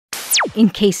in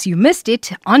case you missed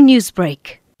it on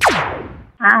Newsbreak.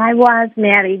 I was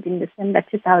married in December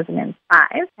 2005,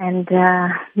 and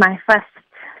my first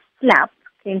slap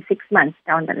came 6 months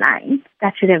down the line.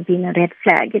 That should have been a red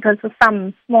flag. It was for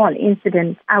some small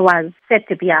incident. I was said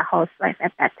to be a housewife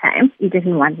at that time. He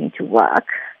didn't want me to work.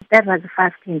 That was the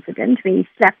first incident where he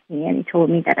slapped me and he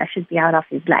told me that I should be out of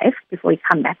his life before he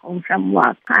come back home from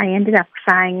work. I ended up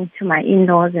crying to my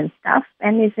in-laws and stuff,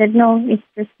 and he said, no, it's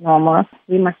just normal.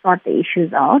 We must sort the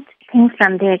issues out. Things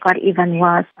from there got even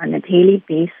worse. On a daily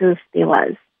basis, there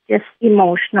was just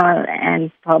emotional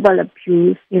and verbal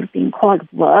abuse. You've been called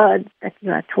words that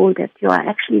you are told that you are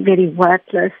actually very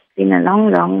worthless. It's been a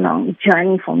long, long, long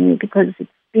journey for me because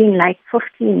it's been like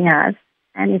 15 years.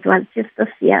 And it was just this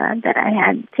year that I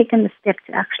had taken the step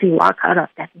to actually walk out of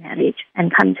that marriage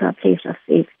and come to a place of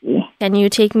safety. Can you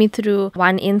take me through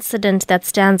one incident that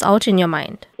stands out in your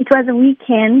mind? It was a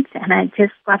weekend, and I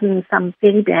just gotten some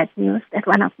very bad news that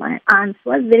one of my aunts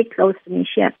who was very close to me,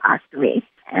 she had passed away.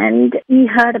 And he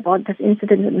heard about this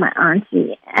incident with my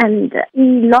auntie, and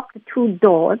he locked the 2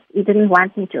 doors. He didn't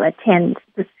want me to attend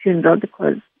this funeral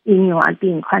because he knew I'd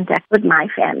be in contact with my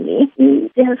family.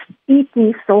 He just beat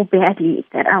me so badly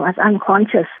that I was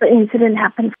unconscious. The incident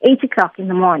happened 8 o'clock in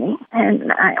the morning,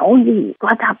 and I only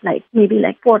got up maybe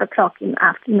 4 o'clock in the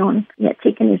afternoon. He had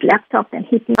taken his laptop and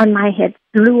hit me on my head.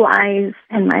 Blue eyes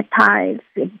and my thighs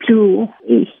were blue.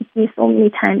 He hit me so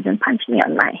many times and punched me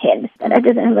on my head that I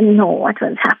didn't even know what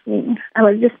was happening. I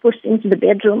was just pushed into the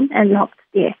bedroom and locked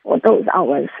there for those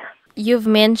hours. You've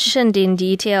mentioned in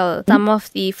detail some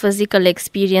of the physical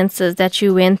experiences that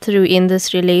you went through in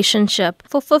this relationship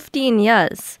for 15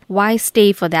 years. Why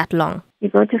stay for that long? You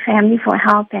go to family for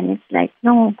help and it's like,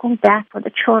 no, go back for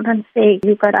the children's sake.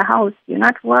 You got a house. You're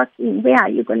not working. Where are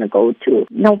you going to go to?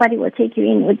 Nobody will take you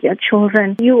in with your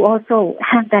children. You also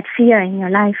have that fear in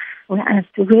your life as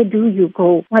to where do you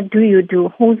go? What do you do?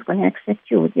 Who's going to accept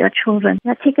you with your children?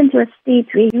 You're taken to a state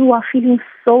where you are feeling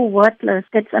so worthless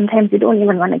that sometimes you don't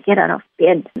even want to get out of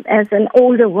bed. As an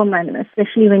older woman,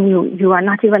 especially when you are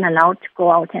not even allowed to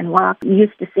go out and work, you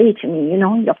used to say to me,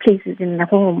 your place is in the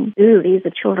home. You raise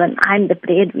the children. I'm the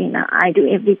breadwinner. I do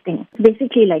everything.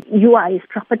 Basically, you are his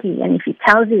property, and if he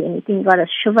tells you anything, you got to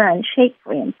shiver and shake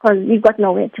for him because you've got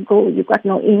nowhere to go. You've got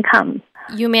no income.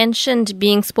 You mentioned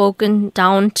being spoken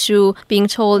down to, being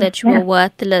told that you were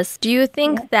worthless. Do you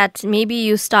think that maybe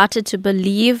you started to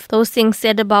believe those things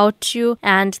said about you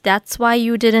and that's why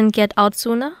you didn't get out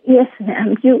sooner? Yes,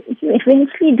 ma'am. You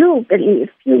eventually do believe.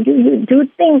 You do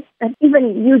think that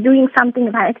even you doing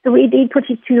something right, the way they put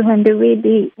it to you and the way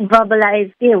they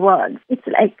verbalize their words, it's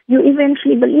like you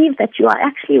eventually believe that you are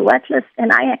actually worthless.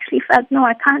 And I actually felt, no,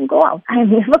 I can't go out. I'm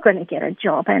never going to get a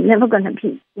job. I'm never going to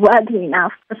be worthy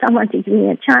enough for someone to give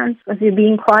me a chance because you're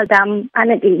being called dumb on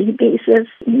a daily basis.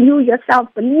 You yourself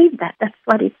believe that. That's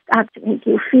what it starts to make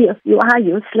you feel. You are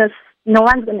useless. No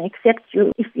one's going to accept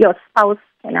you if your spouse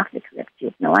cannot accept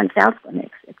you. No one's else going to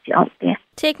accept you out there.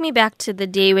 Take me back to the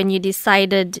day when you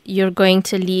decided you're going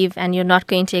to leave and you're not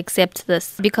going to accept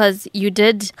this, because you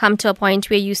did come to a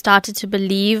point where you started to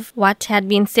believe what had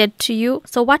been said to you.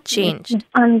 So what changed?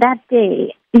 On that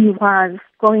day, he was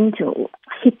going to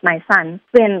hit my son.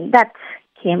 When that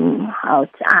came out,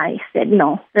 I said,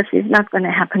 no, this is not going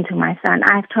to happen to my son.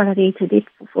 I've tolerated it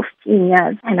for 15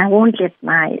 years and I won't let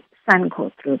my son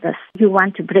go through this. You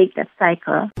want to break that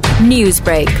cycle.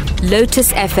 Newsbreak,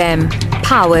 Lotus FM,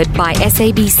 powered by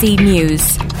SABC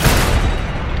News.